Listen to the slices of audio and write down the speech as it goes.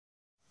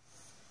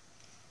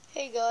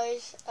Hey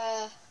guys,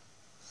 I'm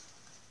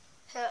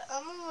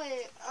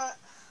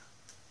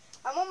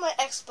on my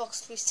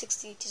Xbox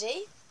 360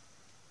 today.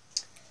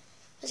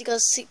 As you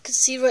guys can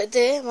see right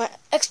there, my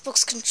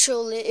Xbox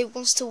controller, it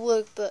wants to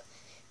work, but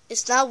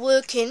it's not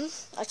working.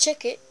 I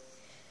check it,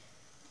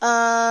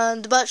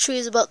 and the battery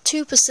is about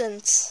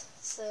 2%.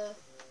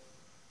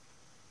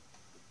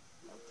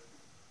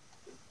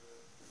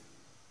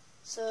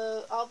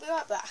 So I'll be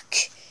right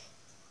back.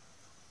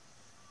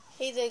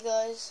 Hey there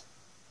guys.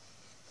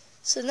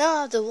 So now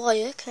I have the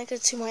wire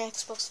connected to my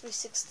Xbox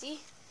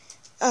 360,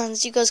 and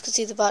as you guys can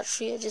see the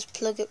battery, I just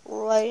plug it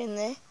right in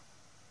there.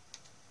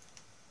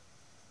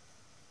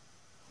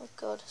 Oh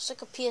god, it's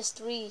like a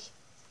PS3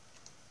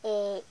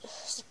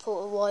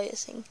 support wire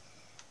thing.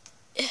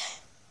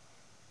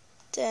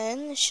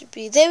 Then it should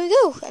be, there we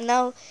go, and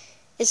now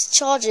it's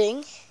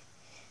charging.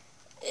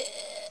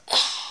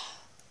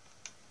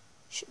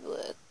 Should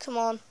work, come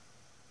on.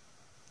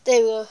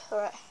 There we go,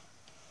 alright.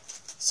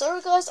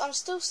 Sorry guys, I'm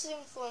still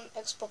sitting for an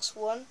Xbox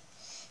One,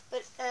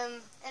 but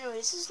anyway,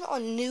 this is not a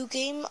new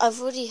game. I've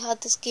already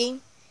had this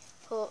game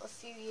for a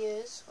few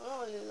years. Well,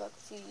 not really like a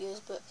few years,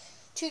 but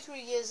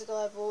 2-3 years ago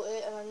I bought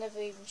it, and I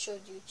never even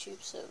showed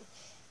YouTube, so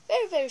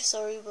very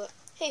sorry, but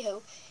hey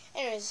ho.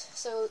 Anyways,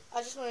 so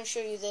I just want to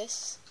show you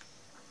this.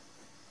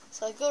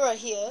 So I go right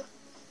here.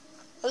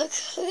 Look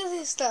at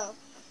this now.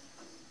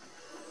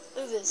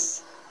 Look at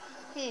this.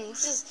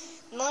 This is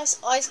nice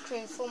ice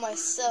cream for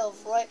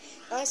myself, right?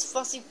 Nice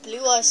fussy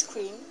blue ice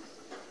cream.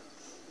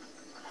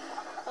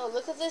 Oh,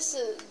 look at this.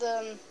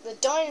 The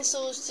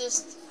dinosaur's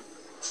just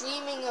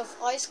dreaming of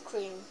ice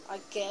cream, I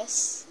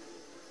guess.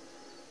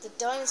 The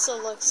dinosaur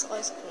likes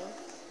ice cream.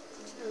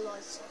 Turn the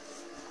lights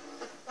off.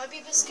 Might be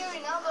a bit scary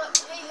now, but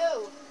hey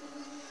ho.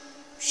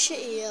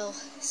 Shitty hell.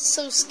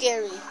 So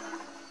scary.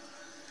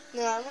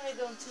 No, I'm gonna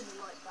go into the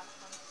light back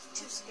on. It's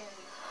too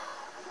scary.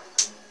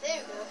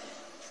 There we go.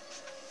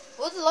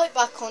 With the light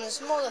back on,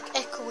 it's more like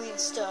echoey and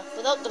stuff.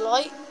 Without the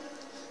light,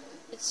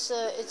 it's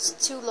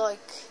too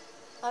like,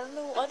 I don't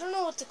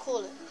know what to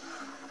call it.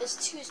 It's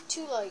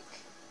too like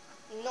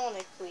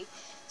non-echoey.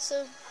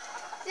 So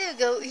there we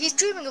go. He's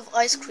dreaming of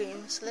ice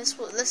cream. So let's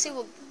see.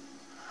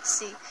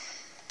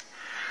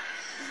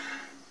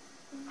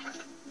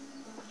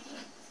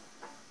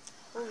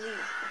 Holy!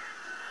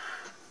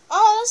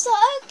 Oh, that's the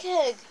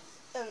egghead.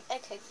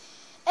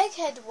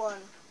 Egghead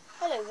one.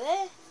 Hello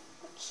there.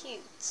 How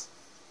cute.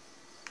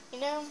 You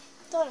know,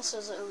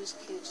 dinosaurs are always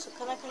cute, so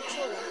can I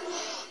control him?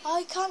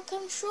 I can't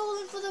control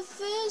him for the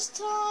first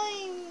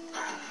time!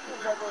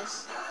 What about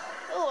this?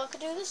 Oh, I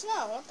can do this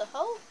now, what the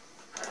hell?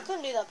 I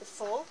couldn't do that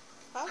before,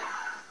 huh?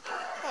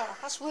 Oh,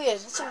 that's weird,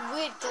 that's a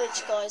weird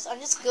glitch, guys.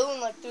 I'm just going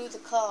like through the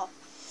car.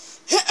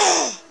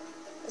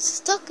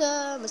 Mr.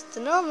 Tucker, Mr.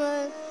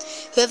 Norman,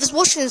 whoever's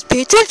watching this,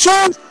 pay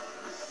attention!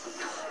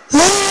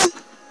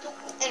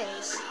 Anyways, I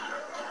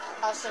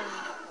have some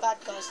bad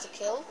guys to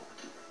kill.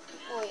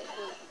 Wait.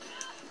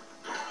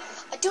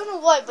 I don't know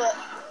why, but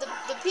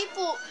the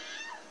people,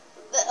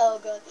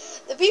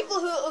 the people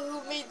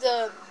who made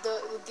the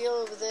girl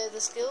over there,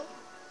 this girl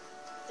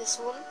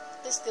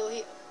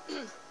here.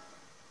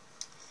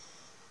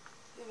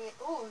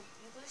 Oh,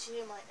 you guys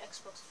hear my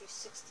Xbox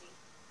 360?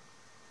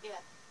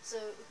 Yeah. So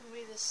who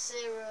made this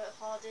Sarah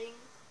Harding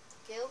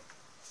girl?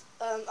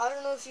 I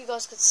don't know if you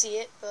guys could see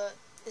it, but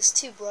it's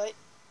too bright.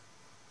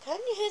 Can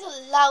you hear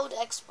the loud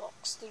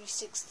Xbox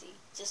 360?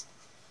 Just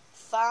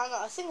fan.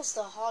 I think it's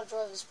the hard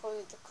drive is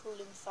probably the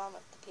cooling fan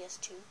at the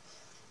PS2.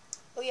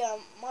 Oh yeah,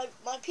 my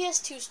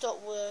PS2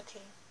 stopped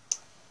working,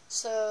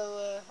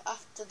 so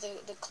after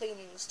the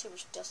cleaning was too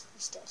much dust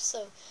and stuff.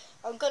 So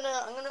I'm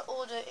gonna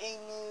order a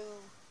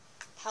new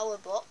power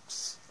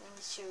box. Let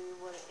me show you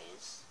what it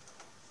is.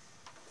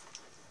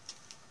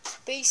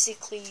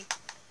 Basically,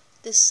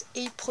 this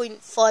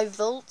 8.5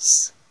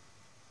 volts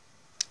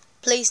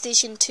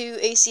PlayStation 2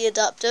 AC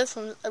adapter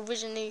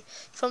originally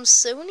from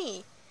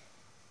Sony.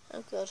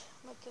 Oh god,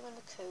 am I giving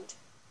the code?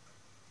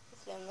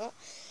 Hopefully I'm not.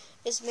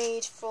 It's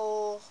made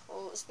for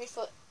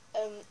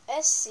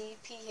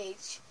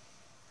SCPH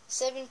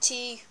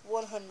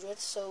 70100,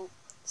 so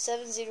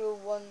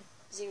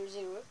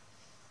 70100.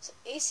 So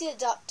AC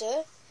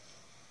adapter,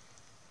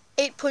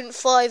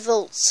 8.5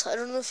 volts. I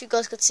don't know if you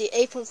guys could see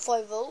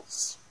 8.5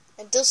 volts.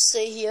 It does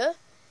say here,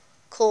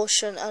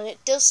 caution, and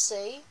it does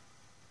say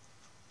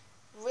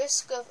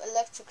risk of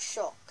electric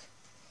shock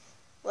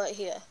right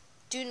here.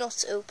 Do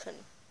not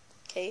open.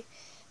 Okay,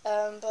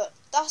 but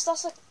that's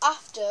like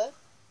after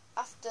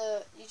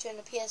you turn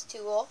the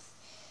PS2 off,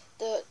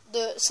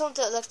 some of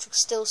the electric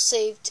still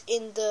saved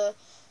in the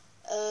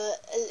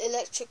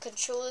electric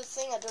controller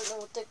thing. I don't know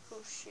what they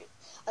call shit.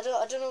 I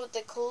don't know what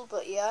they're called,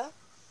 but yeah,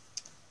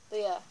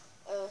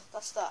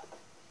 that's that.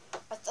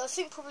 I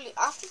think probably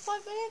after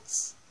 5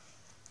 minutes,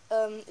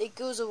 it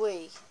goes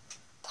away.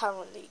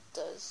 Apparently it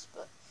does,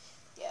 but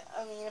yeah,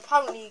 I mean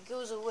apparently it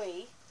goes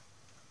away.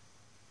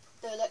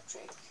 The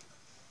electric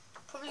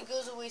probably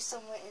goes away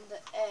somewhere in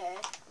the air.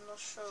 I'm not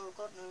sure,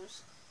 God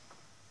knows.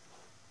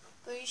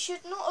 But you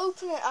should not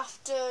open it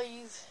after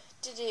you've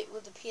did it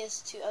with the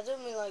PS2. I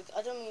don't mean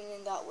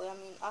in that way. I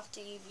mean after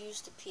you've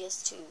used the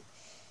PS2.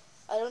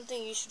 I don't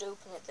think you should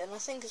open it then. I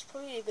think it's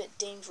probably a bit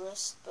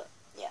dangerous, but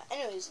yeah.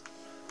 Anyways,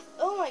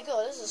 oh my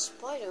god, there's a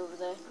spider over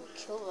there. Who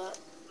killed that?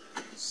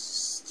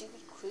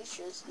 Stupid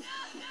creatures.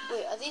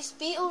 Wait, are these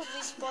beetles or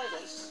these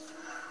spiders?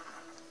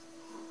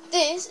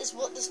 This is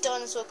what this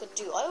dinosaur could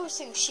do. I always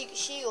think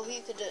she or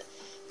he could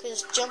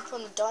just jump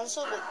on the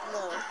dinosaur, but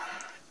no.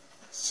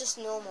 It's just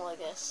normal, I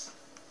guess.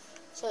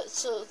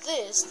 So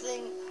this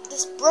thing,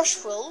 this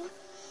brush roll.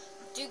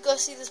 Do you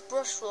guys see this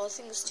brush roll? I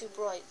think it's too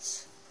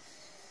bright.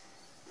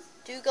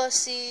 Do you guys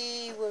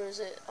see, where is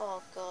it?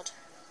 Oh god.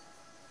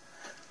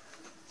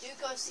 Do you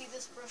guys see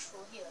this brush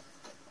roll here?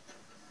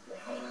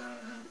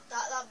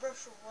 That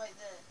brush roll right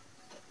there.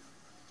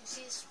 Do you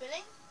see it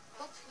spinning?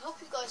 Hope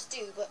you guys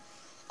do, but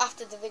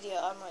after the video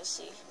I might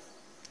see.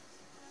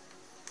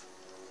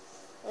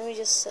 Let me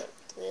just set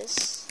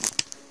this.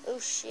 Oh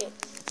shit.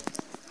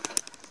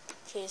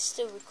 Okay, it's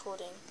still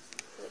recording.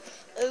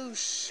 Oh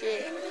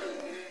shit.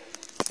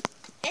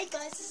 Hey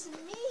guys, this is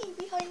me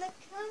behind the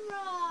camera.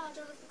 I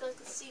don't know if you guys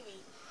can see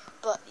me,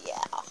 but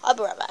yeah, I'll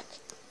be right back.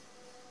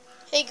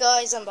 Hey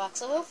guys, I'm back.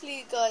 So hopefully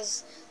you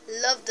guys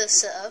love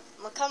this setup.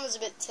 My camera's a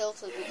bit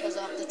tilted because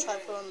I have the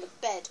tripod on the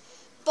bed.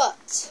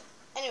 But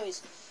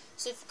anyways,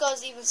 so if you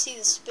guys even see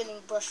the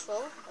spinning brush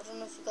roll, I don't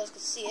know if you guys can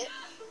see it.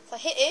 If I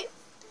hit it,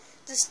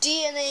 this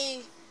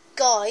DNA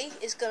guy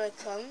is gonna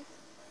come.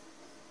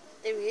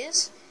 There he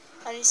is.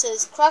 And he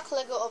says, cracked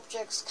Lego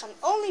objects can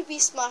only be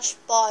smashed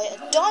by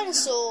a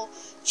dinosaur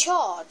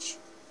charge.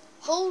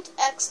 Hold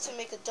X to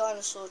make a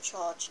dinosaur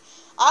charge.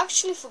 I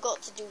actually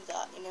forgot to do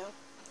that, you know.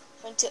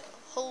 I went to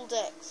hold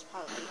X,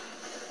 apparently.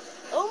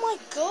 Oh my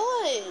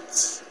god!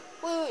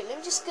 Wait, let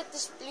me just get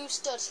this blue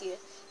stud here.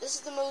 This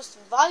is the most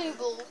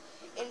valuable,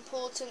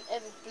 important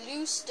ever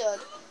blue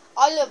stud.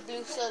 I love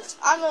blue studs.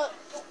 And the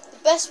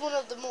best one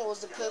of them all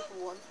is the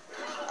purple one.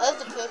 I love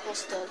the purple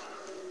stud.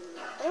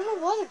 I don't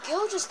know why the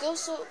girl just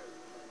goes so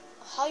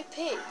high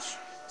pitch.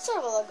 Sorry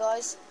about that,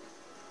 guys.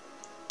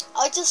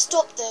 I just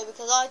stopped there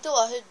because I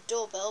thought I heard the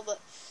doorbell, but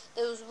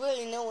there was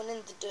really no one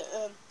in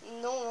the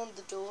no one on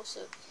the door,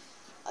 so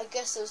I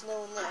guess there was no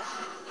one there.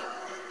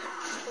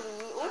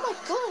 Oh my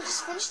god! I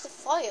just finished the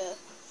fire.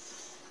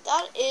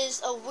 That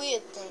is a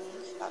weird thing,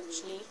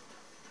 actually.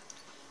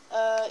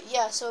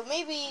 Yeah. So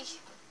maybe.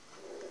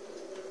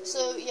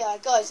 So yeah,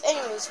 guys.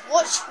 Anyways,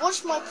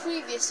 watch my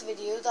previous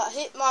video, that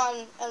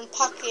Hitman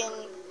unpacking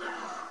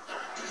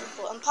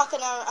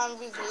and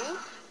review.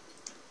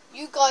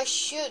 You guys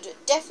should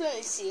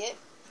definitely see it.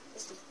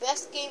 It's the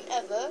best game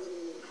ever.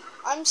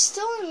 I'm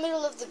still in the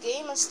middle of the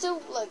game.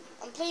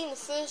 I'm playing the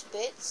first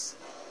bits.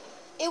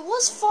 It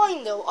was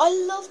fine though. I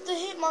loved the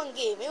Hitman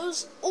game. It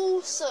was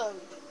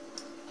awesome.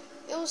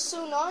 It was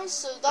so nice.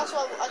 So that's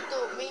why I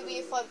thought maybe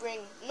if I bring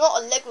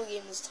not a Lego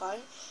game this time,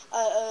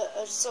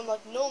 some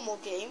like normal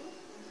game,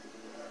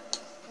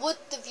 would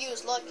the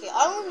viewers like it?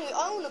 I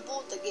only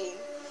bought the game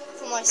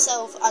for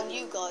myself and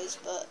you guys,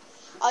 but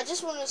I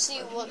just want to see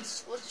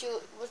what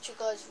your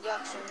guys'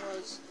 reaction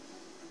was.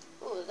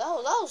 Oh, that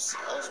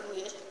was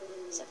weird.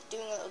 It's like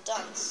doing a little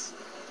dance.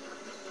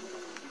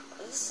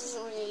 This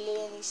doesn't really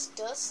lay any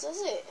studs,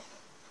 does it?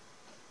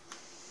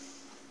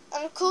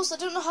 And of course, I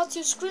don't know how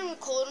to screen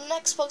record on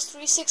Xbox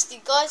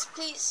 360. Guys,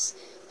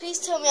 please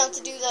tell me how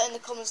to do that in the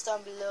comments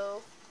down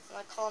below. And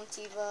I can't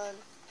even.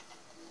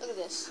 Look at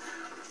this.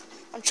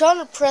 I'm trying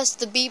to press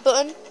the B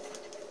button,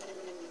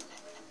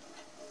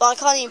 but I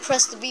can't even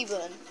press the B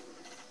button.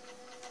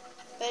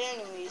 But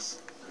anyways,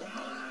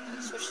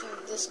 switching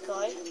to this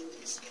guy.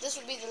 This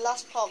will be the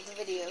last part of the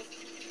video.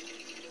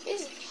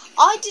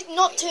 I did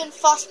not turn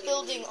fast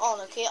building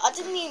on, okay? I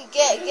didn't even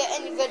get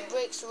any red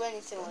bricks or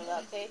anything like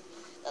that, okay?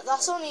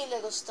 That's only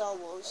Lego Star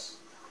Wars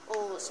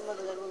or some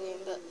other Lego game,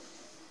 but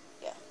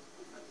yeah.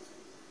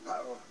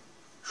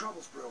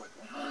 Trouble's brewing.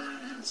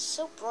 It's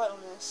so bright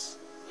on this.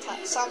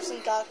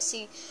 Samsung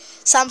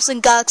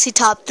Galaxy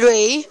Tab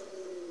 3.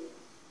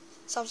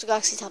 Samsung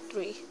Galaxy Tab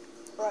 3.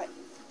 Right.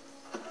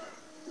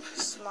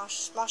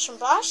 Smash and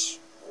bash.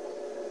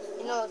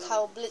 You know like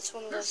how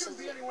Blitzwinger There shouldn't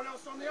be anyone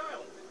else on the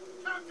island.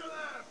 Talk to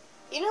them.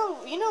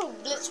 You know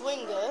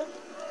Blitzwinger.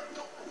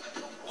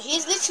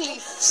 He's literally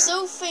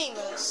so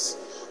famous.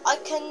 I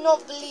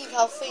cannot believe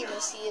how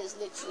famous he is.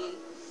 Literally,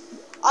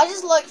 I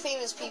just like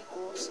famous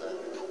people. So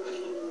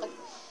like,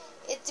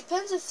 it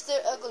depends if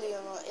they're ugly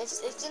or not.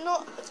 If they're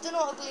not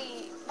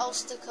ugly, I'll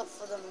stick up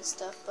for them and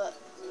stuff. But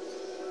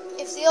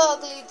if they are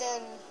ugly,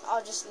 then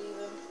I'll just leave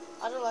them.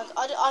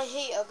 I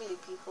hate ugly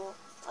people.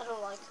 I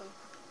don't like them.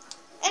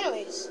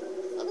 Anyways,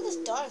 look at this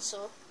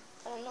dinosaur.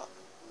 I'm not.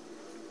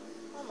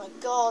 Oh my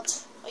god,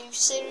 are you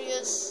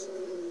serious?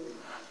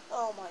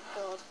 Oh my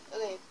god.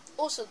 Okay.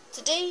 Also,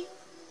 today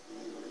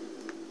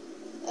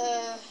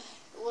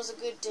was a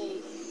good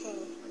day.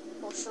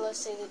 Or shall I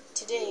say that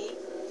today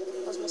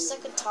was my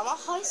second time at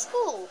high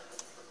school.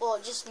 Well,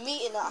 just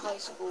meeting at high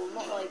school,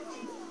 not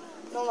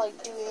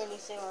like doing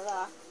anything like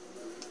that.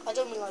 I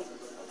don't mean like,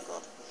 oh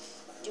god,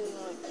 doing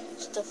like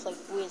stuff like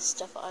weird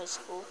stuff at high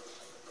school.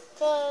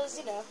 Cause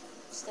you know,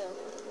 still.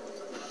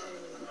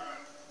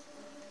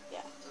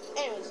 Yeah.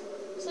 Anyways,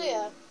 so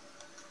yeah,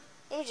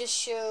 let me just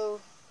show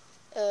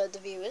the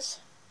viewers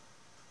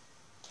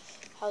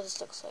how this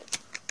looks like.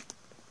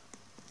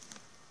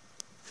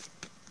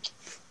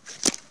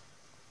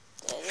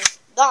 There it is.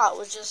 That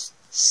was just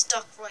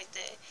stuck right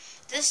there.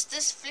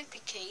 This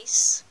flippy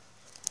case.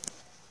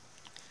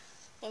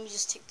 Let me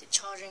just take the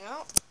charging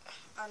out,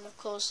 and of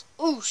course,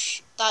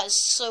 oosh, that is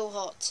so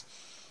hot.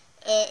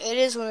 It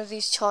is one of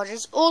these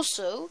chargers.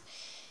 Also,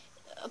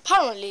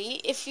 apparently,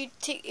 if you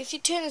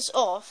turn this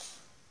off,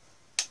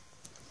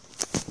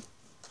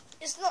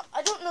 it's not.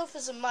 I don't know if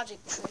it's a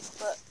magic trick,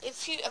 but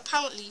if you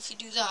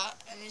do that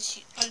and then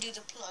you undo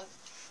the plug,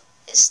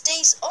 it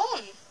stays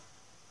on.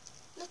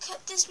 Look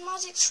at this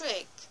magic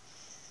trick.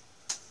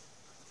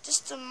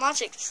 Just a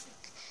magic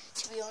trick,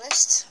 to be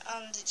honest.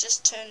 And it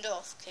just turned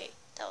off. Okay,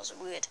 that was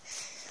weird.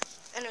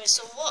 Anyway,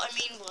 so what I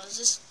mean was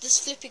this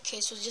flippy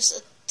case was just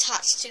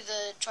attached to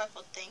the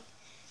tripod thing,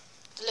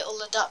 the little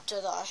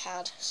adapter that I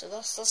had. So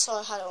that's how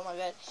I had it on my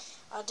bed.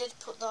 I did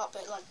put that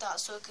bit like that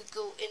so it could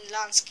go in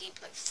landscape,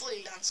 like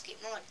fully landscape,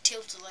 not like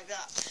tilted like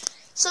that.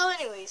 So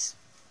anyways,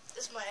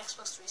 this is my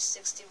Xbox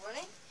 360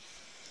 running.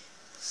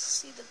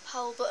 See the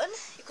power button?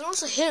 You can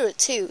also hear it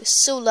too.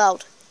 It's so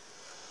loud.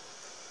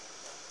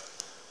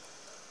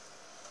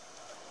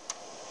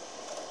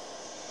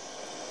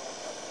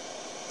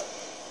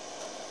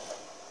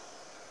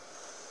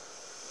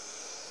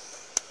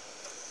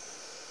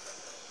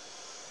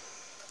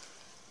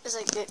 It's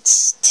like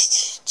it's.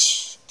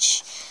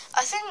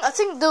 I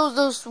think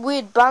those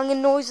weird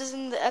banging noises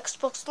in the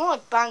Xbox, not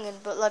like banging,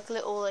 but like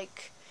little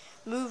like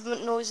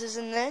movement noises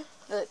in there.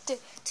 Like,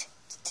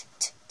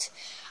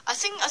 I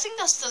think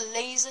that's the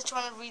laser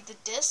trying to read the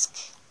disc.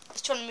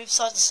 It's trying to move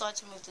side to side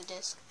to move the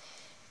disc.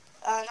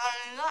 And other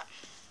than that,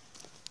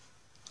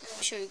 let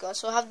me show you guys.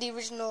 So I have the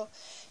original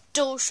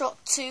DualShock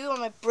 2 on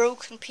my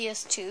broken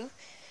PS2.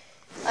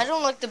 I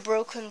don't like the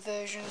broken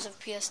versions of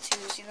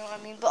PS2s, you know what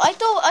I mean? But I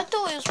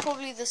thought it was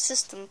probably the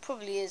system.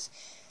 Probably is.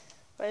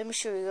 Right, let me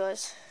show you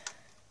guys.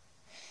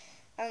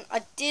 And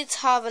I did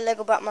have a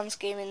Lego Batman's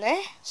game in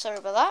there. Sorry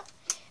about that.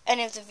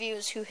 Any of the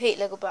viewers who hate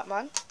Lego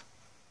Batman,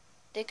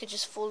 they could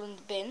just fall in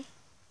the bin.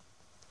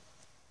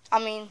 I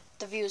mean,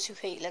 the viewers who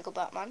hate Lego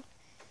Batman.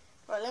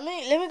 Right, let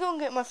me go and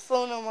get my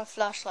phone or my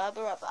flashlight. I'll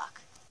be right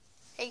back.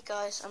 Hey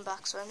guys, I'm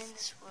back. So I'm in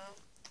this room.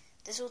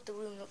 This is what the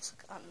room looks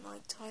like at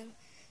night time.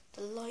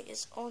 The light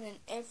is on and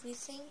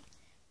everything.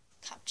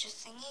 Capture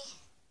thingy.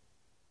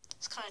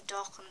 It's kind of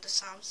dark on the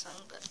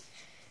Samsung, but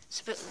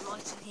it's a bit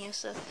light in here.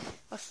 So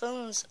my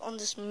phone's on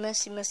this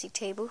messy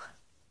table.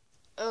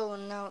 Oh,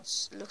 and now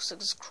it looks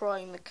like it's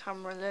crying the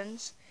camera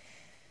lens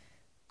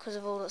because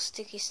of all that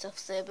sticky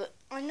stuff there. But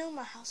I know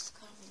my house is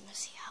kind of a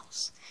messy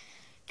house.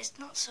 It's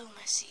not so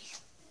messy.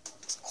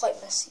 It's quite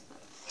messy.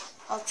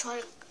 I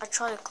try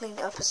to clean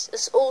it up.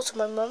 It's all to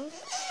my mum.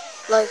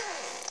 Like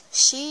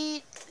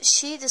she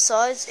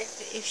decides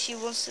if she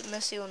wants it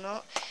messy or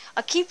not.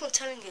 I keep on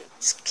telling her,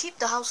 just keep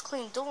the house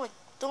clean. Don't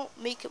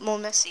make it more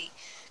messy.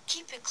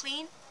 Keep it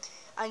clean,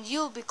 and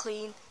you'll be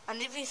clean,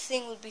 and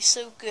everything will be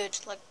so good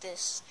like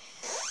this.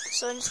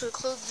 So I'm just gonna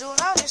close the door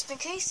now, just in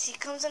case he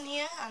comes in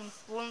here and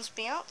warns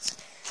me out.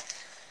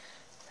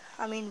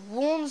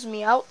 Warns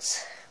me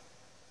out.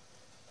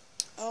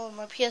 Oh,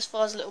 my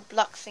PS4 has a little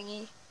black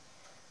thingy.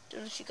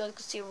 Don't know if you guys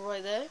can see it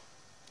right there.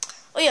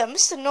 Oh yeah,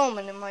 Mr.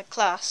 Norman in my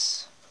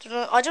class.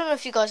 I don't know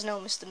if you guys know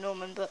Mr.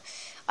 Norman, but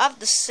I have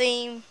the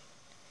same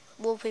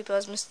wallpaper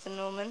as Mr.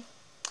 Norman.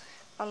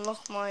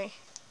 Unlock my...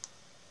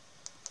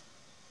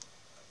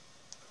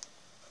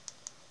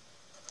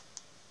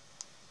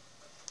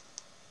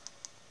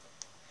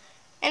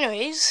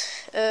 Anyways,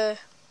 yeah.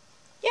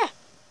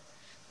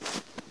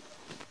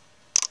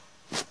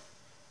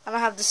 And I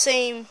have the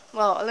same...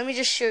 Well, let me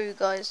just show you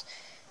guys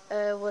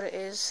what it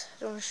is.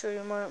 I don't want to show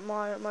you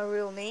my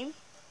real name.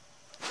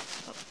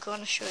 I'm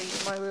gonna show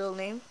you my real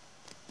name.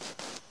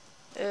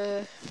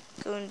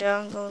 Going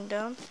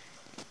down.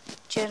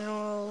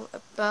 General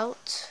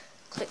about.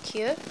 Click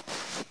here,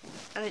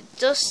 and it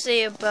does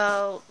say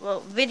about,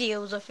 well,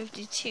 videos are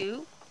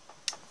 52,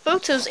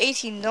 photos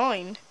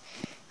 89,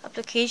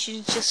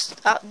 applications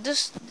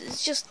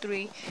it's just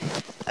 3,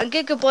 and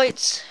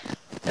gigabytes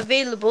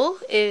available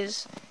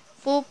is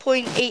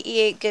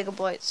 4.88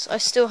 gigabytes. I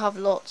still have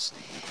lots.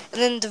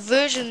 And then the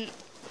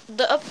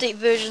update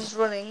versions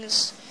running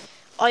is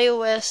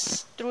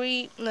iOS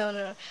 3.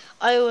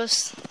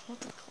 iOS. What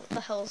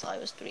the hell is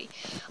iOS 3?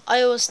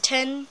 iOS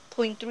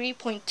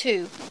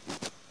 10.3.2.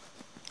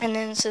 And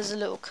then it says a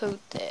little code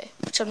there,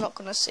 which I'm not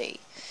gonna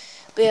say.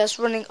 But yeah, it's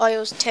running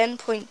iOS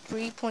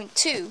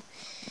 10.3.2.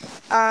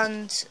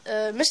 And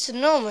Mr.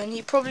 Norman,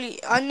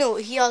 I know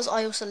he has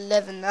iOS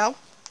 11 now.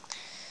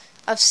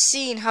 I've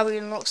seen how he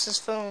unlocks his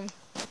phone.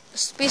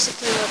 It's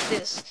basically like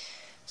this.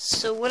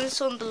 So when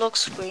it's on the lock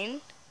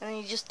screen, and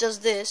he just does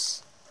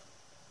this,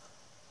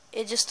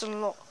 it just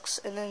unlocks,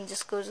 and then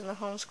just goes in the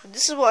home screen.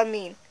 This is what I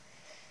mean.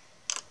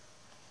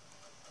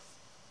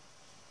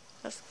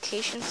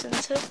 Notification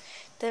center.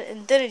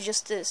 Then it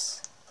just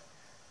this.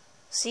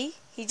 See,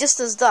 he just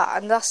does that,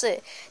 and that's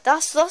it.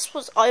 That's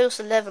what's iOS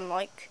 11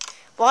 like.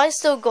 But I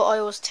still got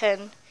iOS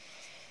 10,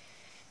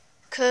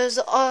 because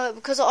the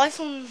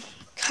iPhone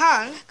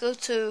can go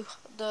to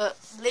the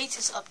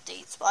latest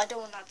updates, but I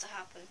don't want that to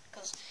happen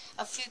because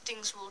a few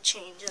things will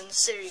change, and the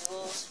Siri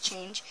will also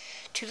change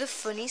to the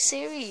funny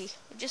Siri.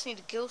 We just need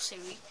a Go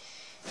Siri,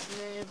 and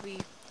then it'll be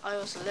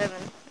iOS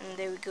 11, and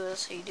there we go.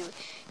 That's how you do it.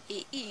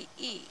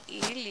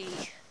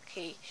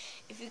 Okay,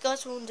 if you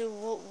guys wonder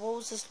what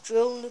was this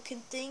drone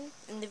looking thing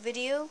in the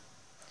video,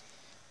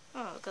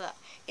 oh look at that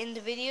in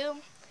the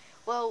video.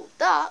 Well,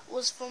 that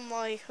was from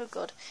my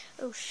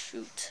oh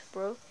shoot,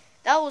 bro.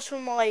 That was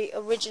from my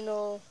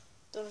original.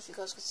 Don't know if you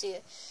guys can see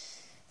it.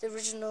 The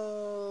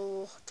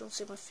original. Don't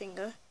see my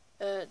finger.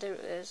 There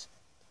it is.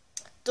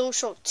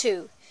 DualShock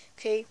 2.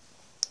 Okay.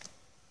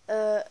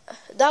 That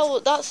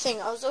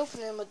thing. I was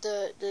opening with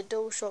the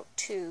DualShock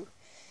 2,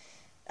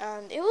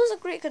 and it was a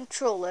great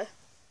controller.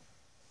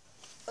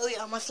 Oh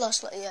yeah, my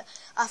flashlight. Yeah,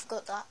 I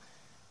forgot that.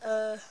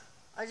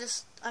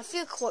 I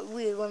feel quite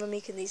weird when I'm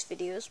making these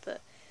videos,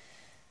 but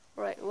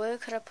right, where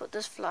could I put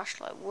this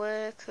flashlight?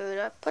 Where could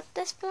I put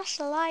this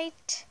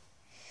flashlight?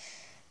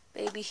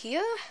 Maybe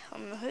here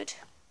on the hood.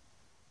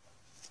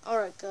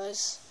 Alright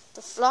guys,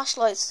 the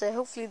flashlight's there.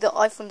 Hopefully the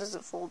iPhone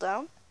doesn't fall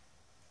down.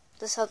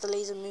 This is how the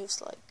laser moves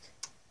like.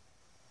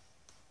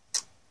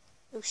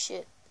 Oh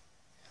shit.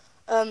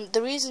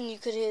 The reason you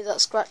could hear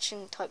that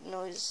scratching type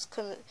noise is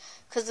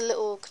because the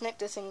little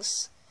connector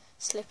thing's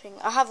slipping.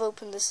 I have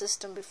opened the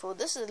system before.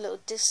 This is a little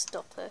disc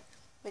stopper.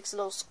 Makes a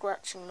little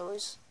scratching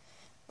noises.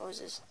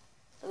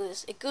 Look at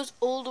this. It goes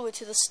all the way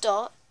to the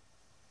start,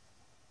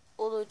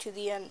 all the way to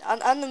the end,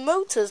 and the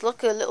motor's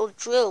like a little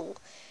drill.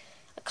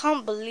 I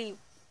can't believe.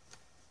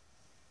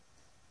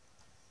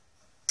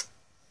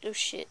 Oh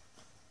shit.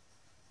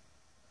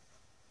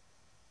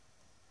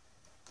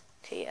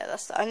 Okay, yeah,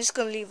 that's that. I'm just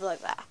gonna leave it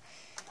like that.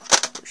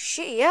 Oh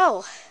shit,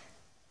 yo.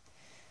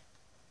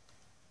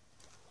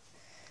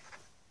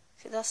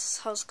 Okay, that's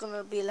how it's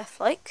gonna be left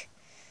like.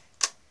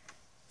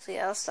 So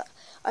yeah, that's that.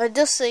 I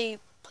just say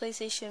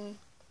PlayStation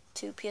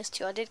 2,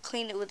 PS2. I did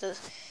clean it with a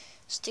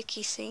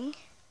sticky thing.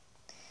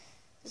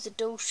 There's a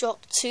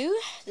DualShock 2,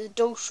 the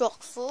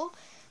DualShock 4.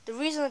 The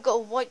reason I got a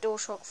white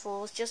DualShock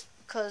 4 was just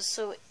because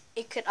so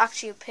it could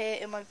actually appear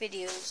in my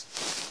videos.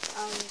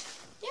 And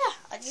yeah,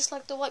 I just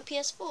like the white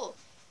PS4,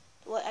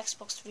 the white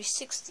Xbox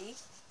 360.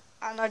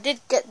 And I did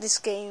get this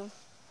game.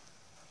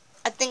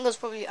 I think it was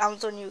probably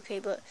Amazon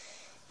UK, but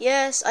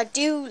yes, I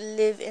do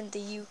live in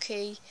the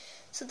UK.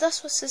 So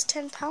that's what says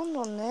 £10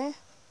 on there.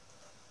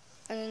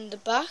 And in the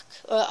back,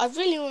 I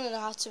really want to know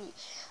how to.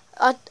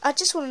 I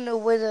just want to know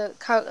where the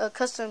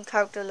custom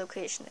character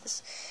location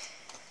is.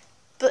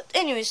 But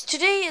anyways,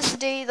 today is the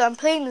day that I'm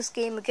playing this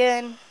game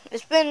again.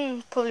 It's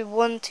been probably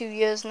 1-2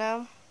 years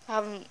now.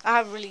 I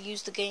haven't really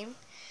used the game,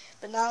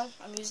 but now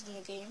I'm using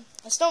the game.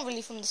 It's not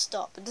really from the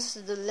start, but this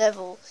is the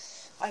level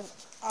I'm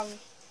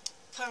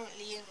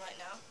currently in right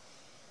now.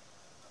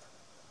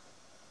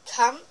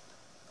 Camp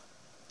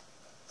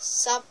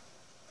Sabotage.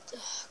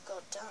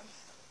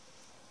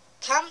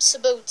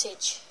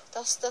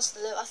 That's the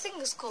level. I think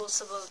it's called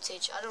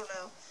Sabotage. I don't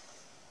know.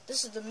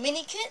 This is the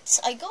mini kit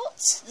I got.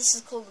 This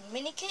is called the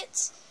mini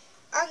kit,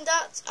 and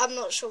that I'm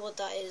not sure what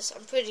that is.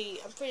 I'm pretty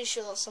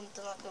sure that's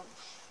something like a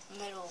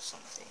medal or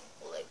something,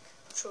 or like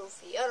a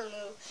trophy. I don't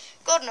know.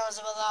 God knows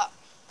about that.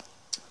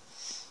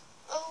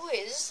 Oh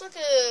wait, is this like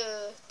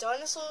a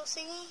dinosaur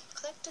thingy,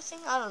 collector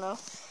thing? I don't know.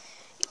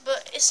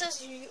 But it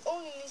says you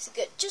only need to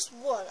get just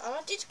one, and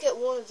I did get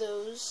one of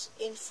those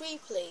in free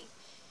play,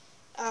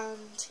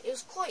 and it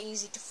was quite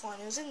easy to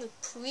find. It was in the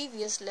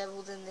previous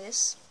level than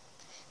this.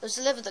 It was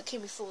the level that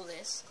came before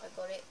this. I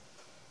got it.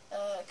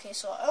 Okay,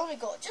 so I only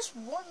got just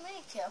one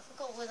mini kit. I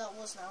forgot where that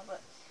was now,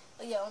 but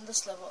yeah, on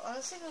this level. And I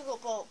think I got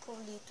about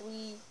probably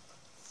 3,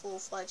 4,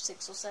 5,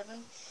 6 or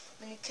 7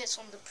 mini kits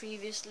on the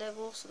previous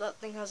level. So that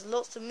thing has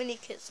lots of mini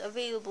kits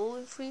available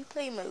in free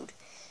play mode.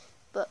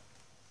 But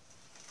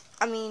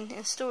I mean,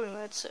 in story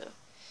mode. So,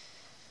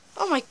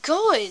 oh my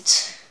god,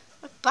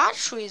 my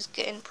battery is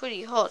getting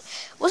pretty hot.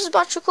 What's the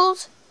battery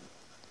called?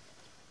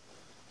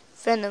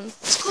 Venom.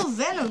 It's called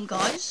Venom,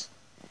 guys.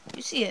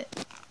 You see it?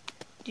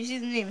 Do you see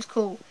the name? It's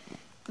called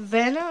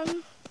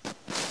Venom.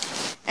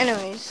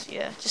 Anyways,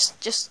 yeah,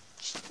 just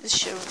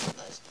show you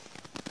guys.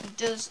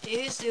 It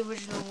is the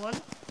original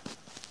one.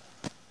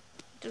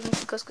 Don't know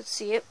if you guys could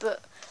see it,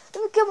 but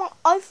let me get my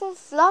iPhone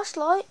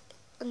flashlight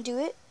and do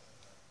it.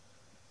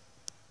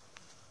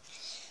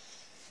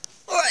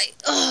 Alright.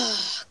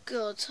 Oh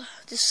god,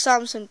 this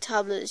Samsung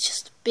tablet is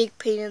just a big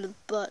pain in the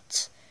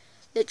butt.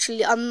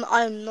 Literally,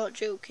 I'm not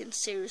joking.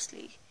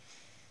 Seriously.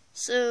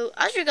 So,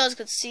 as you guys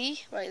could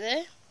see right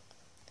there,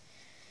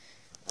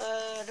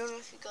 I don't know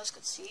if you guys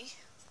could see,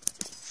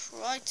 just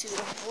try to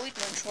avoid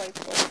my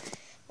tripod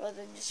rather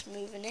than just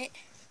moving it,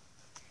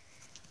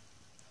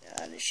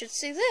 and it should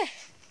stay there.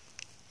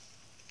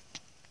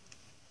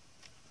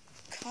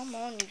 Come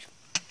on, you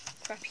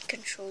crappy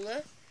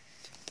controller.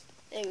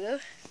 There we go.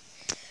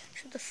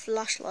 Should have the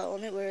flashlight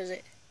on it. Where is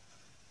it?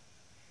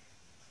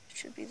 It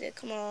should be there.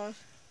 Come on.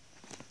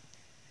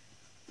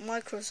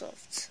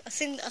 Microsoft. I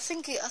think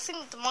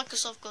the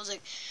Microsoft goes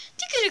like.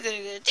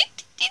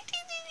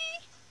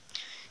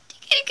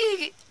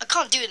 I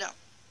can't do it now.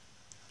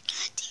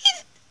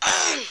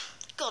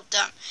 God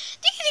damn.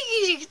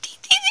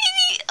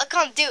 I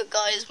can't do it,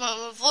 guys.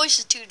 My voice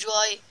is too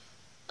dry.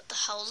 What the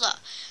hell is that?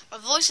 My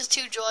voice is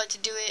too dry to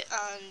do it,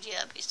 and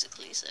yeah,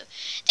 basically, so.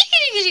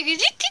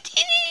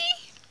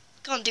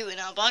 Can't do it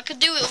now, but I could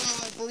do it when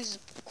my voice is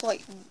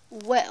quite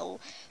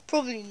well.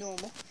 Probably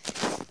normal.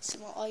 So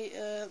my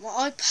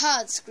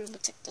iPad screen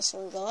protector,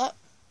 sorry about that.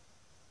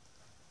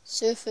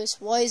 Surface,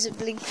 why is it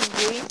blinking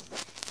green?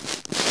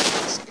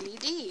 It's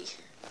LED.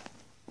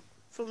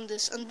 From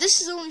this, and this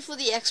is only for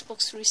the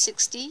Xbox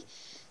 360.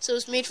 So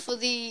it's made for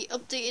the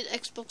updated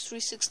Xbox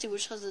 360,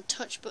 which has the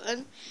touch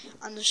button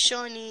and the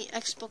shiny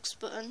Xbox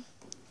button.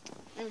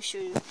 Let me show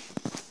you.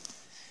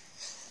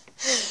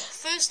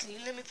 Firstly,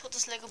 let me put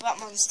this Lego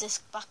Batman's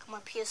disc back on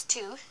my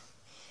PS2,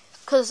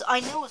 because I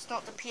know it's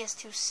not the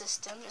PS2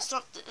 system. It's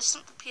not the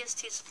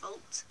PS2's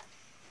fault.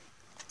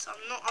 So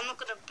I'm not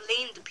gonna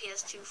blame the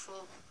PS2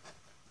 for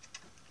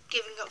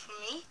giving up for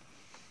me.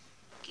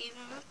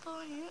 Giving up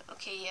on you.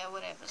 Okay, yeah,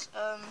 whatever.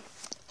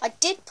 I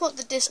did put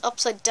the disc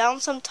upside down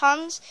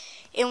sometimes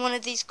in one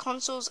of these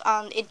consoles,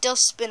 and it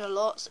does spin a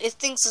lot. It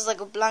thinks it's like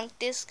a blank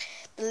disc.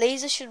 The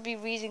laser should be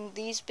reading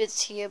these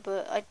bits here,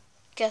 but I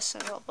guess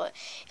not. But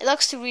it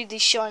likes to read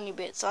these shiny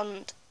bits,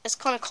 and it's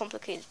kind of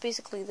complicated. It's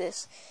basically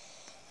this.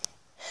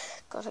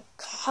 God,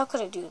 how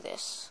could I do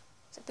this?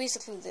 So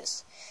basically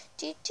this.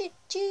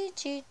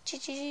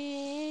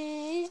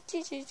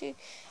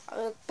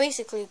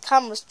 Basically, the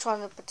camera's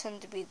trying to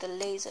pretend to be the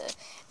laser.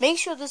 Make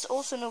sure there's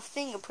also no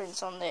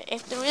fingerprints on there.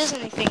 If there is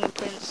any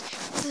fingerprints,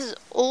 this is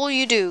all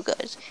you do,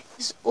 guys.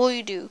 This is all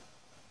you do.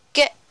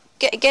 Get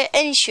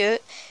any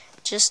shirt,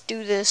 just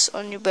do this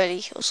on your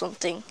belly or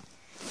something,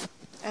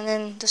 and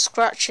then the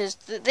scratches,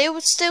 they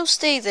would still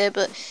stay there,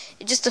 but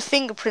the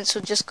fingerprints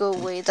would just go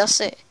away. That's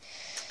it.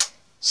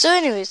 So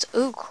anyways,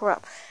 oh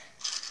crap.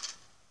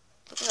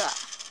 Look at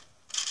that.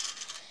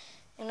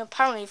 And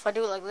apparently if I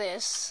do it like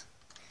this,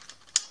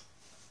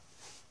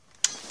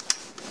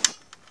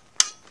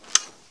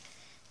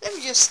 let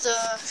me just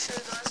show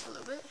you guys a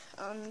little bit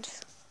and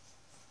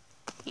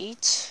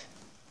eat.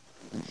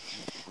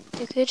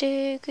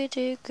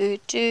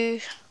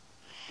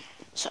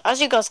 So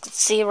as you guys can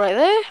see right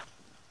there,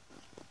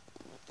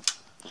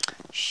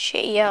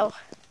 shit, yo.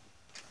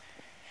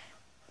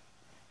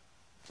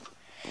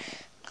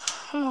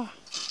 Come on.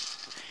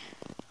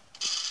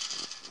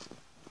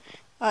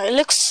 It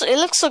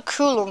looks so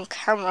cool on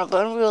camera,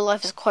 but in real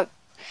life it's quite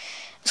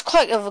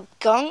of a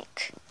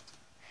gunk.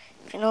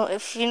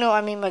 If you know what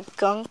I mean by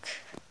gunk.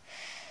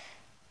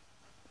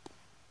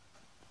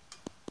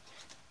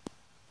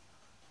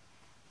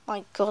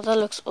 My god, that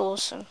looks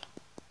awesome.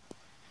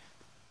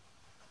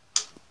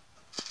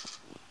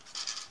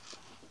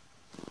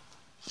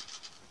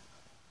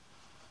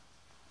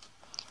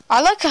 I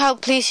like how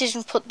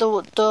PlayStation put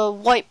the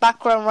white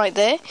background right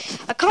there.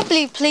 I can't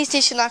believe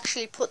PlayStation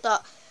actually put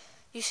that.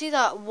 You see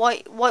that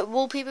white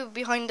wallpaper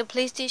behind the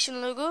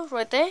PlayStation logo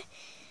right there?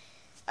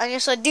 And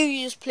yes, I do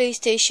use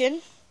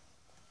PlayStation.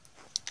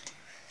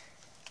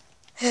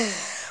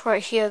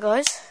 Right here,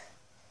 guys.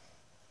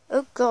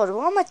 Oh god,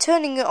 what am I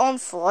turning it on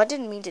for? I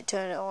didn't mean to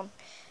turn it on.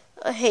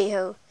 Hey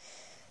ho.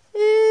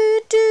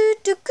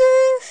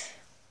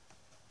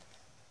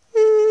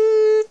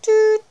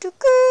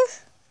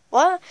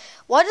 What?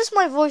 Why does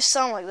my voice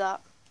sound like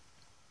that?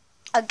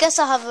 I guess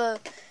I have a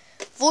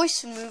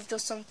voice removed or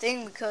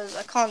something, because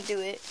I can't do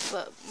it,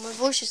 but my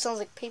voice just sounds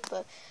like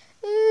paper.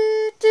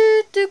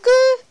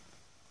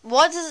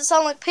 Why does it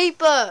sound like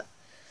paper?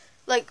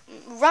 Like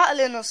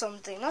rattling or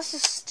something. That's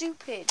just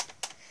stupid.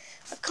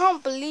 I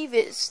can't believe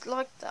it's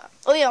like that.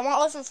 Oh yeah, my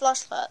iPhone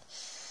flashlight.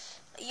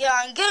 Yeah,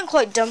 I'm getting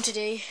quite dumb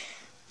today.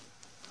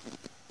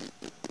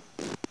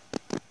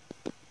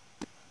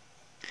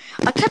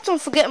 I kept on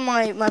forgetting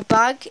my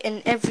bag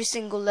in every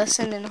single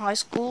lesson in high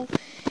school.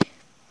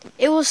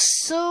 It was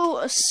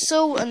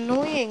so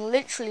annoying,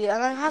 literally,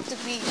 and I had to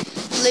be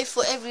late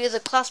for every other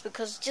class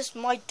because just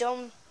my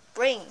dumb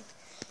brain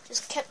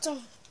just kept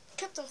on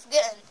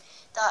forgetting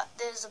that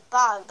there's a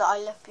bag that I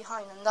left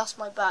behind, and that's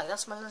my bag,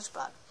 that's my lunch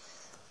bag.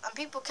 And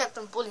people kept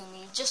on bullying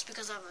me just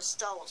because I have a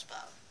Star Wars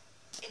bag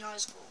in high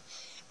school,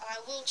 and I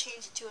will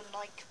change it to a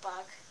Nike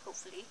bag,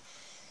 hopefully.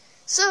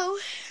 So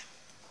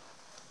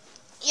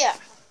yeah,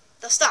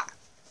 that's that.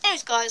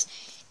 Anyways, guys,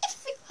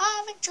 if you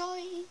have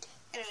enjoyed.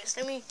 Anyways,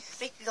 let me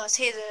make you guys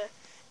hear the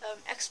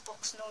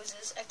Xbox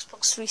noises,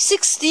 Xbox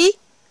 360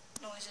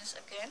 noises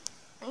again.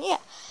 And yeah,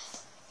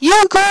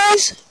 you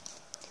guys.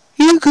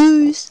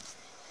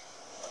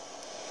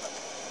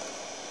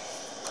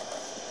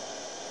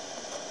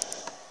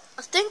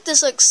 I think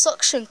there's like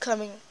suction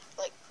coming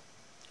like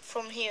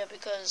from here,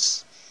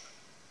 because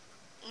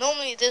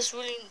normally there's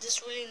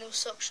really no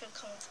suction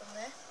coming from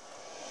there.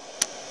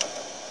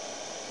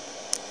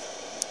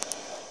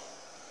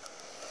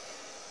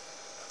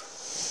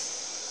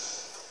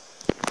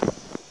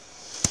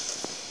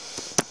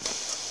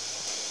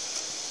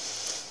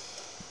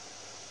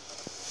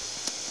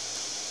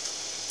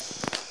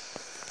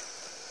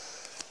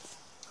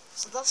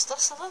 So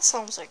that's how that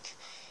sounds like.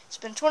 It's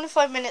been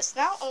 25 minutes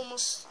now,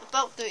 almost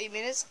about 30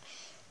 minutes.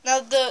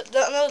 Now the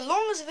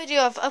longest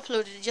video I've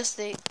uploaded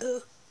yesterday.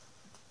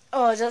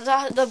 Oh,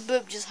 the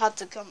boob just had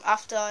to come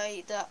after I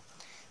ate that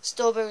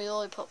strawberry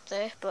lollipop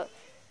there. But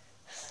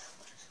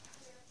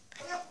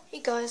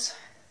hey guys,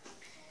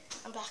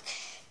 I'm back.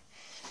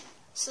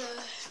 So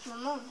my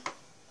mum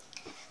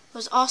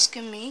was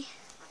asking me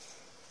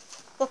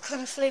what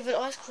kind of flavoured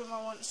ice cream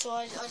I want, so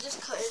I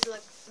just cut it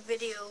like a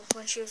video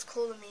when she was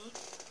calling me,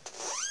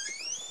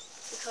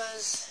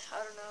 because I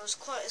don't know, it's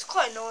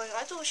quite annoying.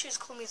 I thought she was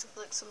calling me to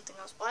like something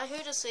else, but I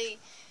heard her say,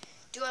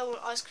 "Do I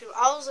want ice cream?"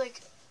 I was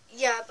like,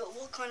 "Yeah, but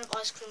what kind of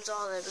ice creams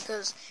are there?"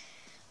 Because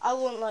I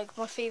want like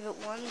my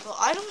favourite one, but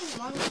I don't really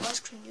mind what ice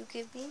cream you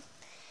give me.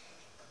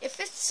 If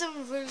it's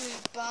some really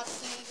bad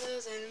flavour,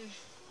 then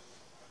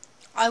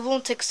I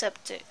won't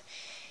accept it.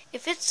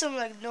 If it's some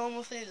like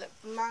normal flavour,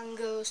 like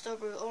mango,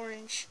 strawberry,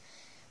 orange,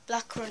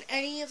 blackcurrant,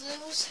 any of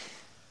those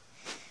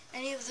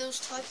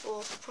type,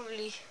 or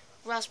probably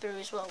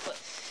raspberry as well, but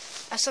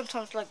I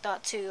sometimes like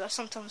that too. I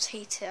sometimes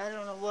hate it. I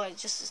don't know why. It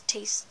just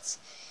tastes.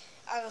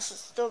 And also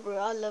strawberry.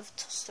 I love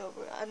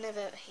strawberry. I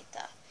never hate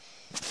that.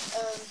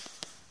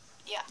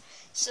 Yeah.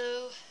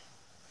 So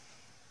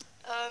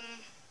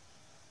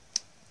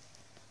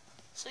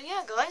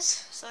yeah,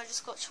 guys. So I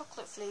just got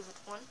chocolate flavored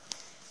one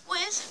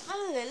with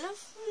vanilla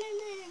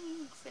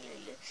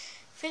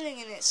filling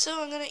in it.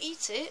 So I'm gonna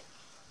eat it.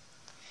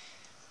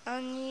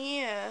 And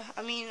yeah,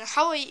 I mean,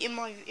 how I eat in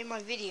my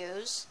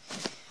videos,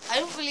 I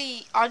don't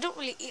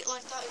really eat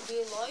like that in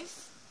real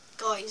life,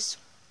 guys.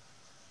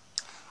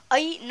 I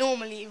eat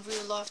normally in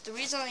real life. The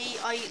reason I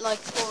eat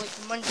like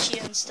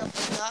munchie and stuff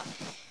like that,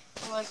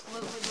 like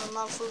with my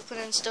mouth open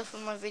and stuff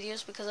in my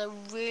videos, because I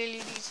really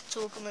need to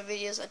talk in my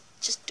videos. I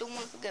just don't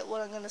want to forget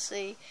what I'm gonna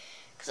say,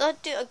 because I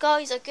do.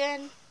 Guys,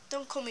 again,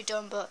 don't call me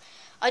dumb, but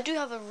I do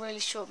have a really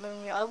short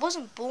memory. I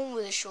wasn't born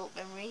with a short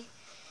memory.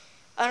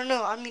 I don't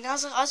know. I mean,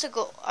 as I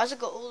got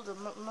older,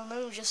 my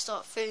memory just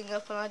started filling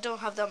up, and I don't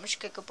have that much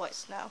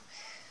gigabytes now.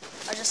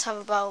 I just have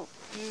about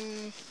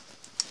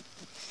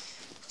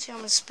see how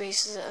much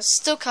space is it? I'm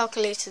still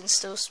calculating,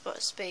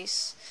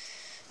 space.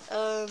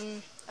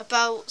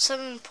 About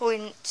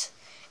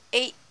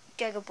 7.8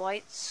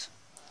 gigabytes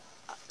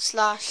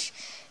slash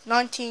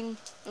 19.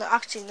 No,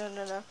 actually,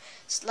 no.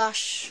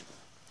 Slash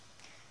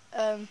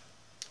 8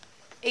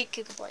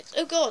 gigabytes.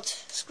 Oh God,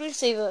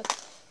 screensaver.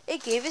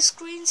 It gave a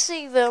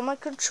screensaver on my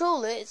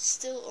controller. It's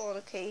still on.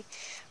 Okay,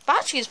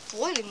 battery is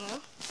boiling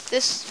though.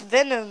 This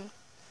Venom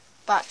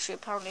battery,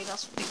 apparently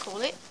that's what they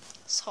call it.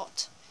 It's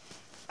hot,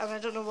 and I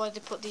don't know why they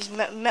put these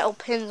metal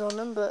pins on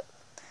them, but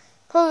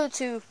probably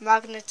to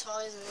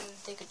magnetize and then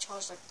they could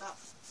charge like that.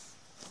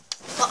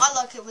 But I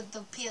like it with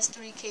the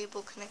PS3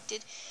 cable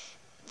connected.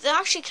 They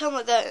actually come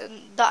with that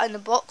in the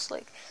box.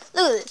 Like,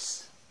 look at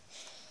this.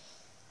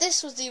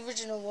 This was the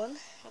original one.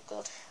 Oh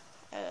God.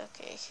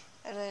 Okay.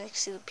 And then you can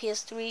see the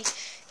PS3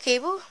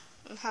 cable.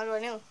 And how do I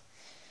know?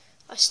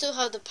 I still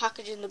have the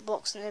package in the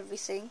box and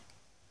everything.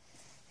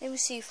 Let me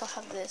see if I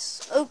have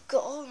this. Oh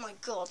God! Oh my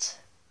God!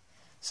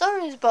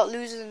 Sorry about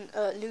using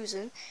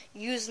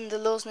the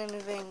Lord's name in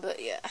vain, but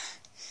yeah,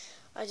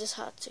 I just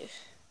had to.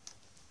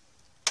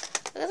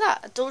 Look at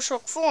that, a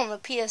DualShock 4 on a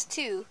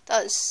PS2.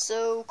 That is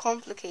so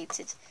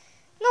complicated.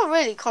 Not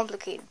really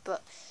complicated,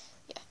 but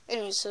yeah.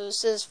 Anyway, so it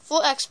says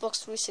for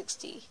Xbox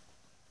 360.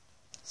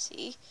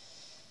 See.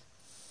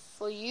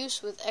 For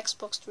use with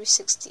Xbox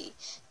 360,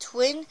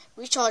 twin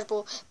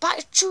rechargeable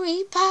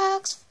battery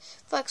packs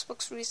for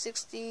Xbox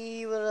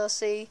 360. What did I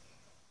say?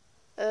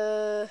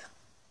 On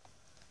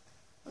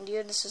the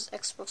end, this is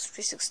Xbox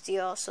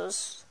 360R, so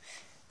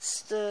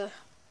it's the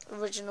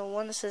original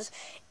one. It says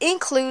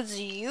includes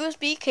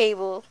USB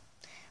cable,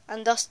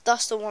 and that's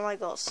the one I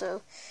got.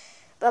 So,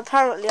 but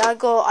apparently I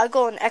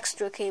got an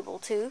extra cable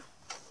too,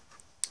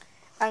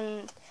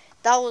 and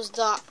that was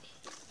that.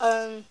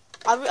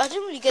 I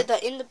didn't really get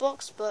that in the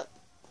box, but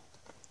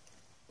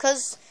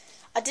because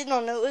I did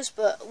not notice.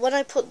 But when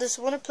I plugged this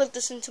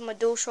into my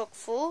DualShock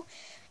 4,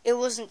 it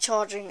wasn't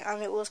charging,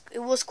 and it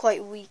was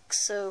quite weak.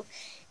 So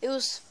it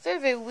was very,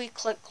 very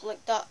weak, like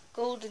that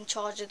golden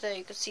charger there.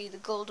 You can see the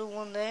golden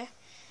one there.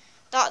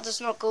 That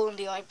does not go on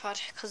the iPad,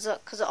 because the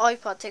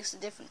iPad takes a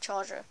different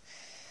charger.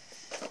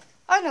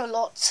 I know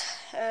lots.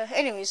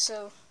 Anyway,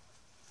 so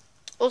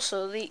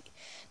also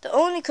the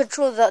only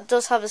controller that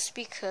does have a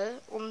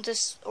speaker on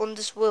this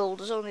world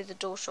is only the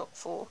DualShock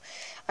 4.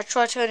 I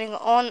tried turning it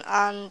on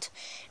and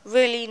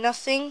really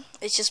nothing.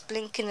 It's just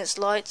blinking its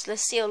lights.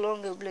 Let's see how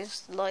long it blinks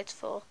the lights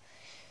for.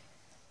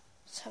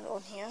 Let's have it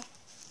on here.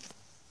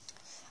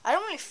 I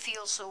don't really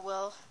feel so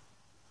well.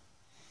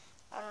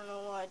 I don't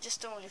know why. I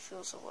just don't really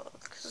feel so well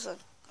because I'm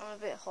a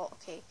bit hot.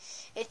 Okay,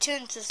 it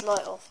turned this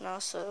light off now,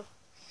 so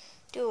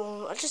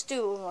I'll just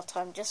do it one more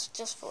time,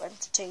 just for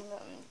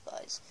entertainment,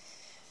 guys.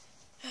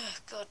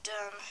 God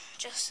damn,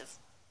 just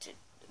to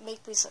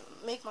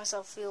make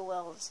myself feel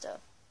well and stuff.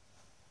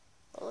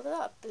 Oh, look at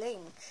that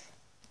blink.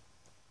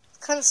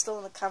 It's kind of slow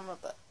on the camera,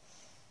 but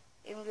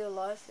in real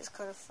life it's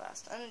kind of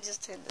fast. I'm gonna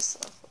just turn this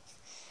off.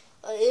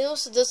 It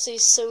also does say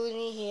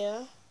Sony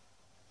here.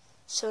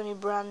 Sony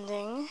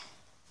branding.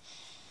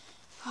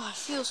 Oh, I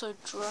feel so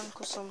drunk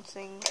or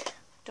something.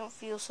 Don't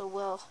feel so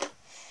well.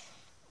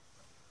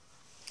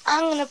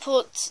 I'm gonna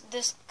put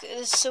this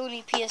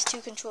Sony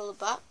PS2 controller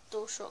back,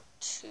 DualShock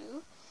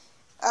 2,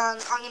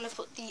 and I'm gonna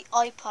put the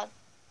iPad.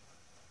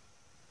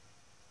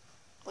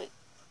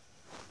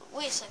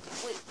 Wait a second.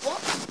 Wait,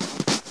 what?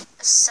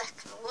 A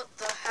second. What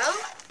the hell?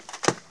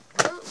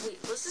 Oh,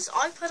 wait, was this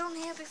iPad on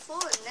here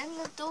before and then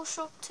the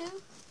DualShock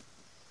 2?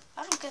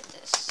 I don't get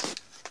this.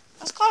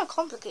 That's kind of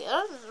complicated.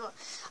 I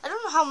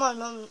don't know how my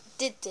mum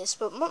did this,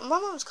 but my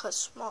mum's quite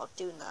smart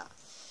doing that.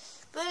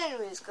 But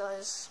anyways,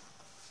 guys,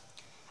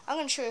 I'm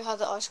gonna show you how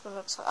the ice cream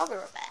looks like. I'll be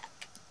right back.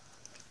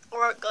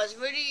 Alright, guys,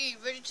 ready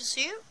to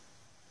see it?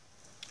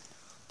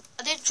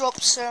 I did drop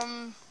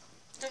some.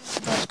 Don't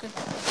think the ice cream.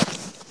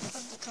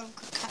 If the camera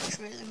could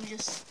capture it, let me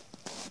just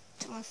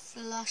turn my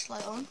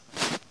flashlight on.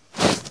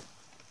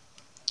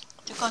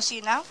 You guys see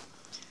it now?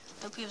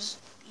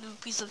 Little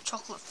piece of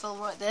chocolate fell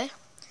right there.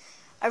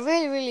 I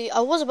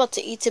was about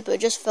to eat it, but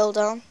it just fell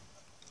down.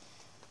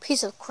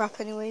 Piece of crap,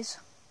 anyways.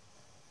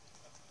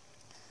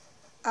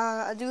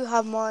 I do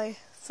have my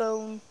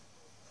phone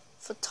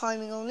for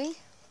timing only.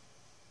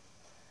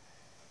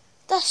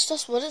 That's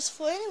just what it's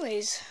for,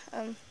 anyways.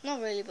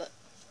 Not really, but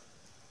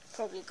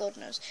probably God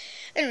knows.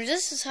 Anyway,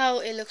 this is how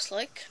it looks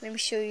like. Let me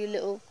show you a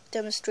little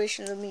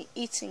demonstration of me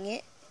eating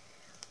it.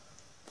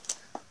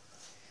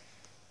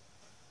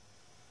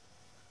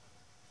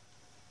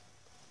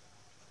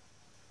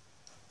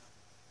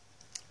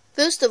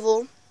 First of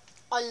all,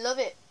 I love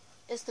it.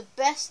 It's the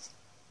best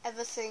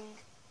ever thing.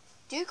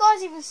 Do you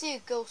guys even see a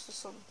ghost or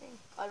something?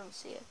 I don't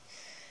see it.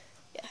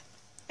 Yeah.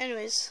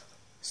 Anyways,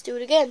 let's do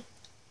it again.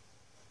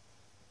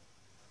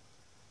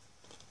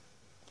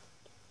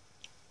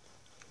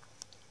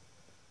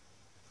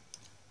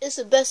 It's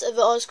the best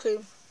ever ice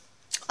cream.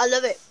 I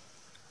love it.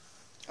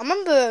 I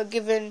remember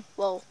giving,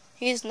 well,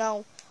 he's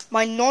now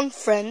my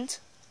non-friend.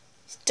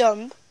 He's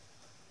dumb.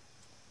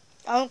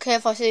 I don't care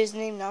if I say his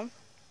name now.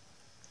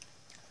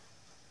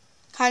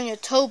 Kanye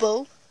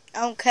Tobo,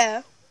 I don't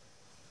care,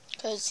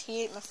 because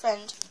he ain't my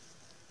friend.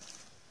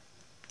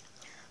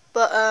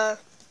 But,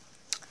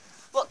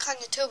 what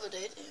Kanye Tobo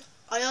did,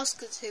 I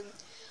asked him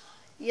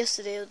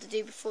yesterday or the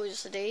day before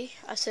yesterday,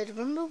 I said,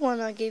 remember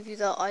when I gave you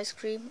that ice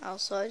cream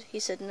outside? He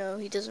said no,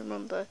 he doesn't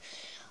remember.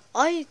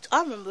 I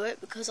remember it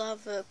because I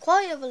have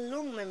quite a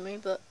long memory,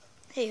 but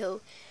hey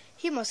ho,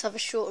 he must have a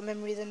shorter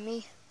memory than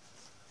me.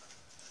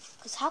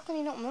 Because how can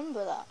he not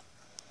remember that?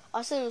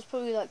 I said it was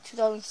probably like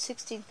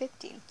 2016,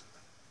 15.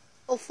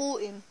 Or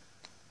 14.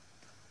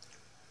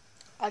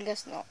 I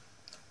guess not.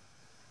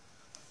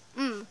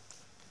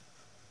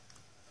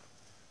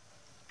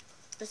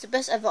 It's the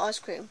best ever ice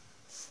cream.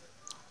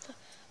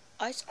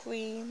 Ice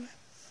cream.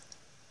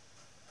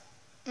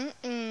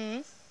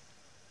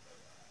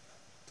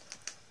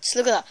 Just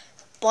look at that.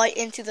 Bite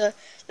into the.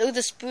 Look at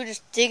the spoon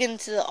just dig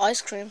into the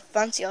ice cream.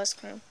 Fancy ice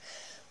cream.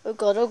 Oh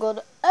god, oh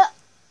god.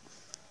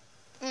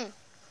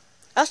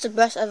 That's the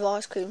best ever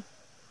ice cream.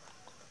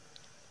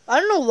 I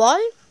don't know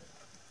why.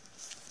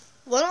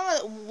 When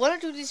I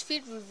do these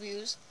food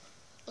reviews,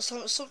 or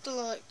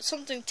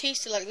something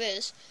tasty like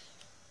this,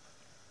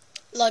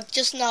 like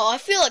just now, I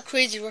feel like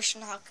Crazy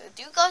Russian Hacker.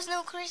 Do you guys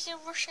know Crazy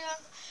Russian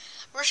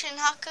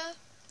Hacker?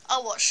 I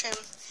watch him.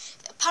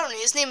 Apparently,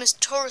 his name is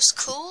Taurus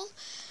Cool.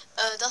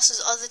 That's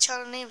his other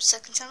channel name,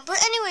 second channel.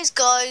 But anyways,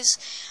 guys,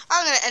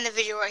 I'm gonna end the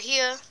video right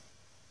here.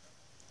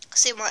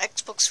 See my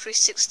Xbox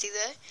 360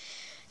 there,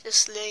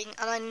 just laying.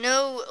 And I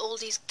know all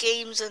these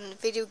games and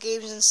video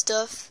games and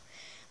stuff,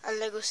 and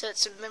Lego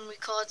sets and memory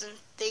cards and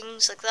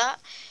things like that,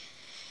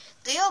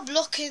 they are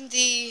blocking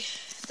the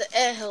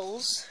air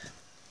holes.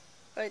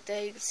 Right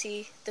there, you can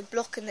see they're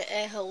blocking the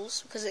air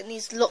holes because it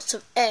needs lots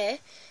of air.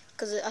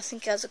 Because I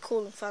think it has a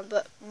cooling fan.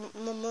 But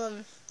my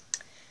mum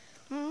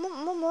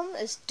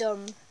is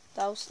dumb.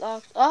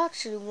 That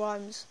actually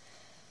rhymes.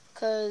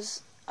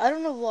 Because I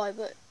don't know why,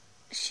 but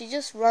she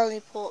just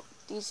randomly put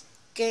these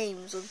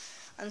games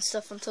and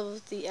stuff on top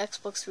of the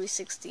Xbox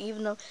 360,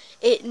 even though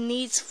it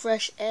needs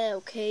fresh air.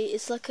 Okay,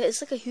 it's like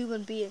a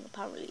human being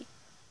apparently.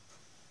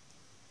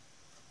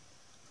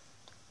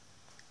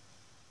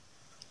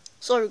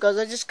 Sorry guys,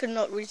 I just could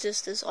not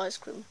resist this ice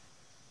cream.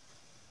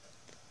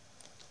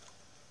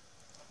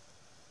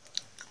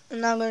 And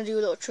now I'm going to do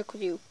a little trick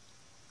with you.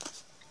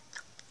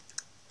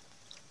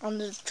 And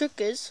the trick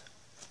is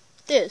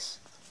this.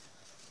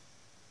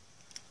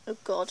 Oh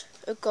god,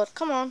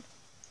 come on.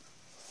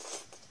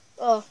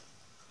 Oh,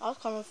 that was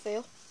kind of a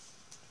fail.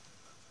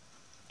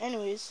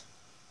 Anyways.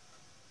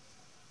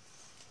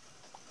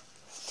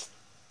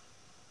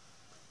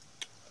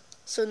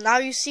 So now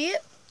you see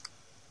it.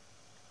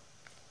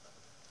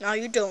 Now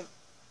you don't.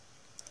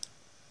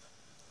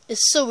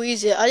 It's so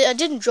easy. I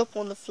didn't drop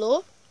on the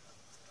floor.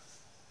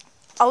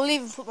 I'll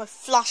even put my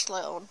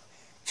flashlight on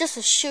just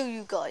to show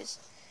you guys.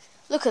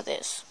 Look at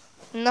this.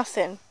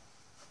 Nothing.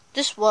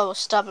 This wire was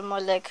stabbing my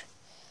leg.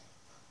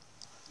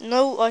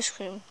 No ice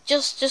cream.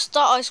 Just that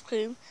ice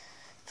cream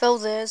fell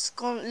there. It's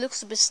gone. It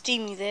looks a bit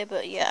steamy there,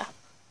 but yeah.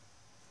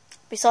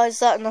 Besides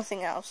that,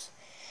 nothing else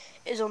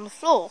is on the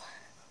floor.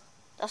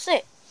 That's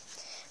it.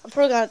 I'm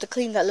probably gonna have to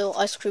clean that little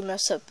ice cream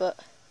mess up, but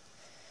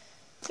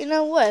you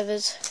know,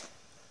 whatever's.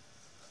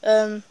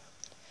 If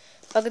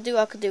I could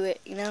do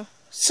it. You know,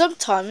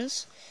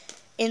 sometimes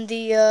in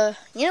the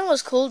you know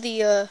what's called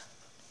the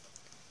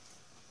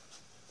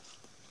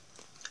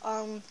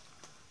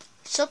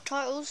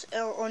subtitles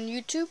on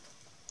YouTube.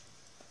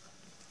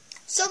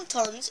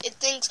 Sometimes it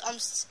thinks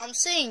I'm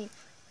saying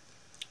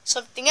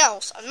something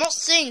else. I'm not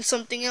saying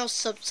something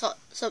else,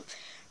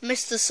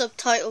 Mr.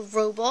 Subtitle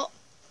Robot.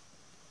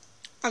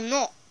 I'm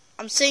not.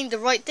 I'm saying the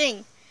right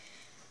thing.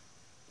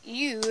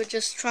 You are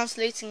just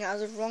translating it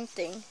as a wrong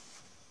thing.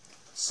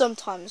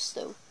 Sometimes,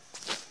 though.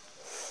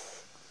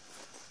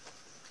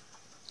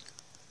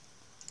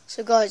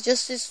 So, guys,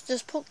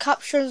 just put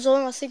captions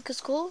on. I think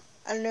it's called,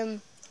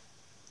 and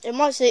it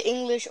might say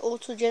English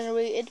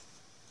auto-generated,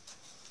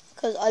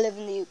 because I live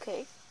in the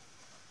UK.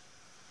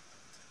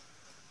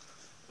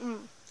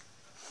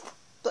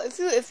 But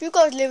if you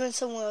guys live in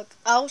somewhere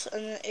else,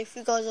 and if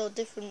you guys are a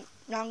different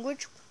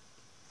language,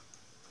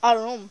 I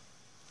don't know.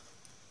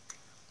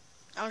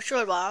 I'm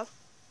sure about it.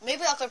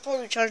 Maybe I could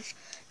probably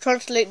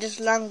translate this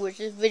language,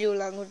 this video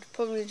language,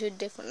 probably into a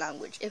different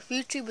language. If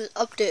YouTube is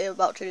updated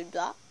about to do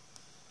that,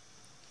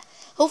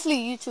 hopefully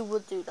YouTube will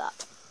do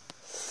that.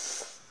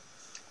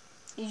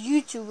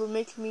 YouTube will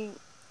make me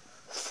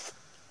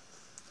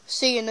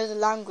say another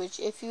language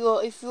if you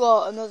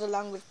are another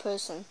language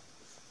person.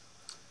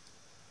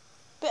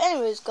 But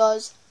anyways,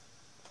 guys,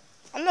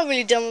 I'm not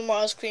really done with my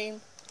ice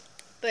cream,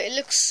 but it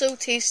looks so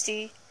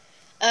tasty.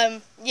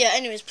 Yeah.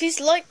 Anyways, please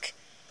like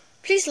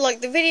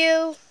the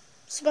video,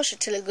 smash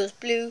it till it goes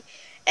blue,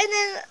 and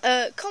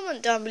then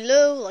comment down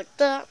below like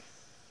that,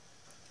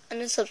 and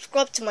then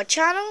subscribe to my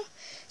channel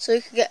so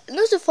you can get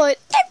notified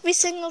every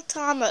single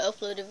time I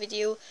upload a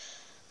video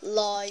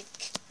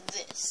like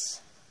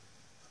this,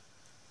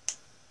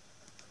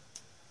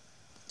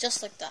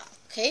 just like that.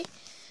 Okay.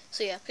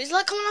 So yeah, please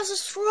like, comment, and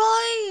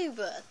subscribe.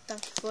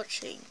 Thank you for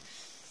watching.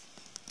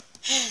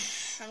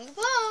 And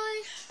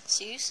goodbye.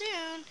 See you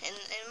soon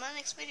in my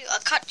next video. I'll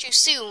catch you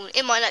soon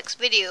in my next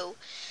video.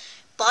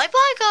 Bye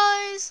bye,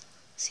 guys.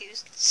 See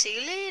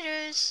you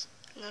later.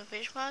 I'm gonna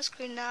finish my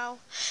screen now.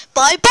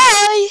 Bye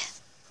bye.